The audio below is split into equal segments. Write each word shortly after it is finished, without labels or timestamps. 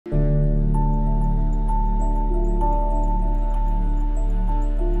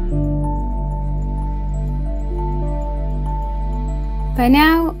By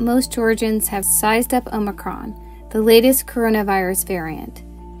now, most Georgians have sized up Omicron, the latest coronavirus variant,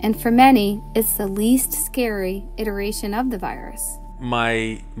 and for many, it's the least scary iteration of the virus.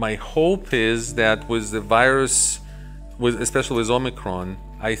 My hope is that with the virus, especially with Omicron,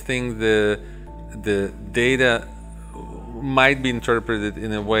 I think the data might be interpreted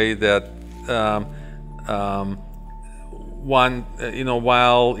in a way that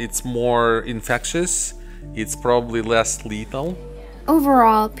while it's more infectious, it's probably less lethal.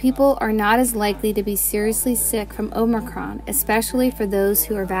 Overall, people are not as likely to be seriously sick from Omicron, especially for those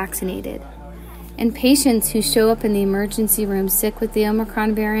who are vaccinated. And patients who show up in the emergency room sick with the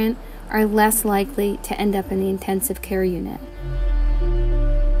Omicron variant are less likely to end up in the intensive care unit.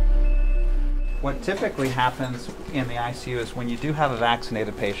 What typically happens in the ICU is when you do have a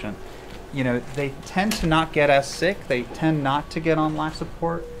vaccinated patient, they tend to not get as sick, they tend not to get on life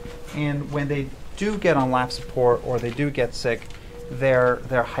support, and when they do get on life support or they do get sick, their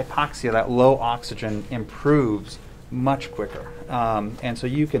hypoxia, that low oxygen, improves much quicker. And so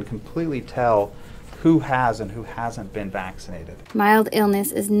you can completely tell who has and who hasn't been vaccinated. Mild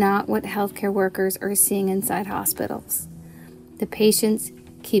illness is not what healthcare workers are seeing inside hospitals. The patients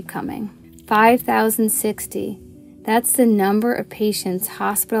keep coming. 5,060. That's the number of patients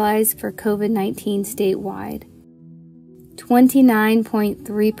hospitalized for COVID-19 statewide.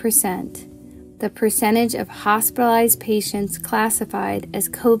 29.3%. The percentage of hospitalized patients classified as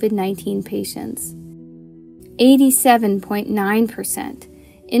COVID-19 patients. 87.9%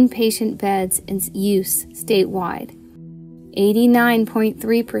 inpatient beds in use statewide.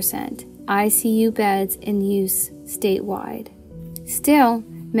 89.3% ICU beds in use statewide. Still,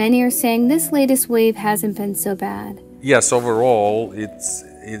 many are saying this latest wave hasn't been so bad. Yes, overall,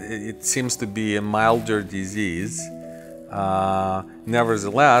 it seems to be a milder disease.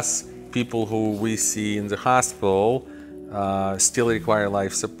 Nevertheless, people who we see in the hospital still require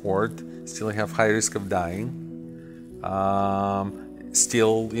life support, still have high risk of dying.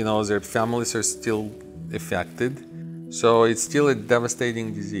 Still, their families are still affected. So it's still a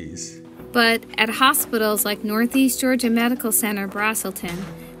devastating disease. But at hospitals like Northeast Georgia Medical Center, Braselton,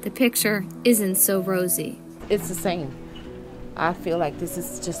 the picture isn't so rosy. It's the same. I feel like this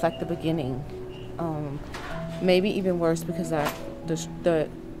is just like the beginning. Maybe even worse because the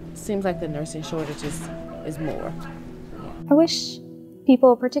seems like the nursing shortage is more. I wish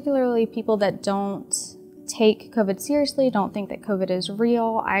people, particularly people that don't take COVID seriously, don't think that COVID is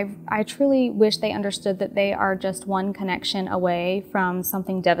real, I truly wish they understood that they are just one connection away from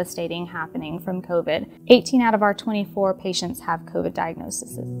something devastating happening from COVID. 18 out of our 24 patients have COVID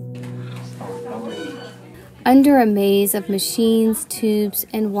diagnoses. Under a maze of machines, tubes,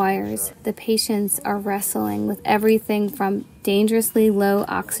 and wires, the patients are wrestling with everything from dangerously low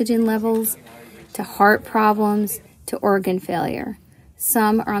oxygen levels to heart problems to organ failure.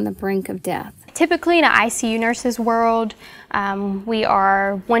 Some are on the brink of death. Typically in an ICU nurse's world, we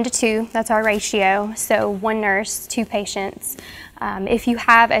are 1 to 2, that's our ratio, so 1 nurse, 2 patients. If you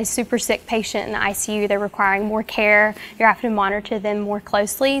have a super sick patient in the ICU, they're requiring more care, you're having to monitor them more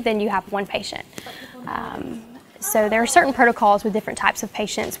closely, then you have 1 patient. So there are certain protocols with different types of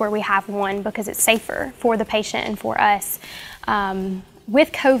patients where we have 1 because it's safer for the patient and for us.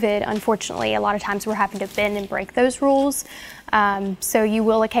 With COVID, unfortunately, a lot of times we're having to bend and break those rules. So you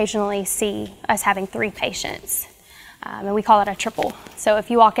will occasionally see us having 3 patients. And we call it a triple. So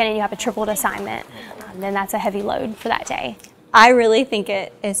if you walk in and you have a tripled assignment, then that's a heavy load for that day. I really think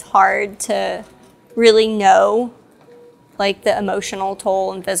it is hard to really know like the emotional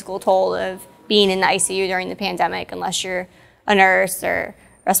toll and physical toll of being in the ICU during the pandemic unless you're a nurse or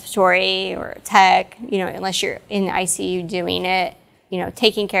respiratory or tech, unless you're in the ICU doing it,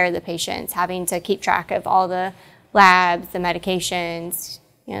 taking care of the patients, having to keep track of all the labs, the medications,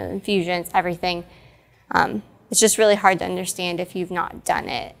 infusions, everything. It's just really hard to understand if you've not done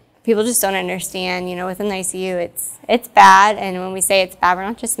it. People just don't understand, within the ICU, it's bad. And when we say it's bad, we're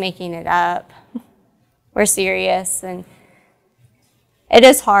not just making it up. We're serious. And it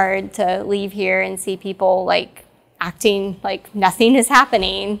is hard to leave here and see people acting like nothing is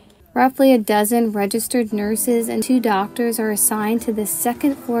happening. Roughly a dozen registered nurses and 2 doctors are assigned to the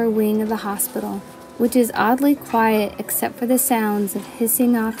second-floor wing of the hospital, which is oddly quiet except for the sounds of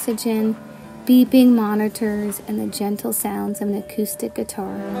hissing oxygen, beeping monitors, and the gentle sounds of an acoustic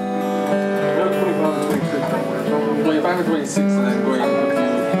guitar. 25 and 26 and then going up to 8.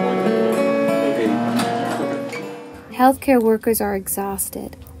 Healthcare workers are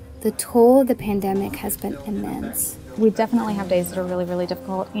exhausted. The toll of the pandemic has been immense. We definitely have days that are really, really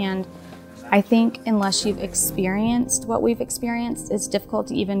difficult, and I think unless you've experienced what we've experienced, it's difficult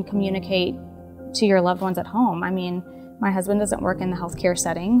to even communicate to your loved ones at home. I mean, My husband doesn't work in the healthcare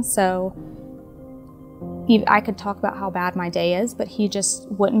setting, so I could talk about how bad my day is, but he just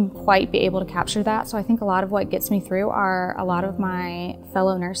wouldn't quite be able to capture that. So I think a lot of what gets me through are a lot of my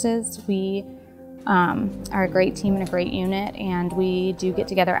fellow nurses. We are a great team and a great unit, and we do get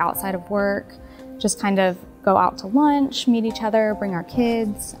together outside of work, just kind of go out to lunch, meet each other, bring our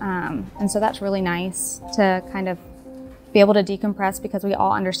kids. And so that's really nice to kind of be able to decompress because we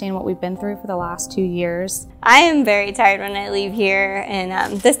all understand what we've been through for the last 2 years. I am very tired when I leave here,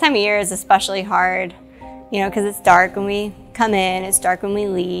 and this time of year is especially hard, you know, because it's dark when we come in, it's dark when we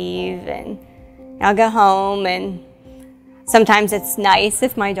leave, and I'll go home, and sometimes it's nice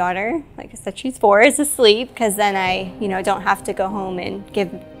if my daughter, like I said, she's 4, is asleep, because then I, you know, don't have to go home and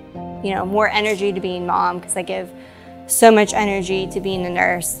give, you know, more energy to being mom, because I give so much energy to being a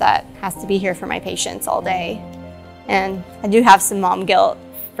nurse that has to be here for my patients all day. And I do have some mom guilt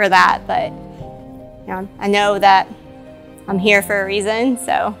for that, but you know, I know that I'm here for a reason,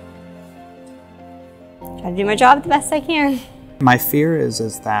 so try to do my job the best I can. My fear is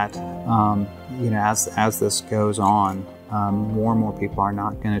that you know, as this goes on, more and more people are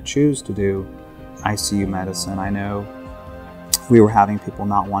not going to choose to do ICU medicine. I know we were having people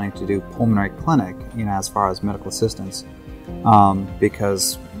not wanting to do pulmonary clinic, you know, as far as medical assistants,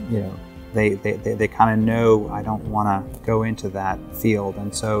 because you know, they kind of know I don't want to go into that field,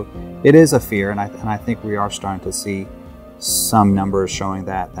 and so it is a fear, and I think we are starting to see some numbers showing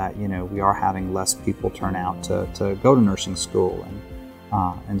that you know, we are having less people turn out to go to nursing school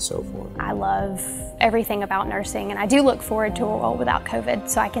and so forth. I love everything about nursing, and I do look forward to a world without COVID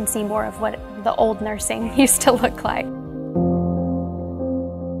so I can see more of what the old nursing used to look like.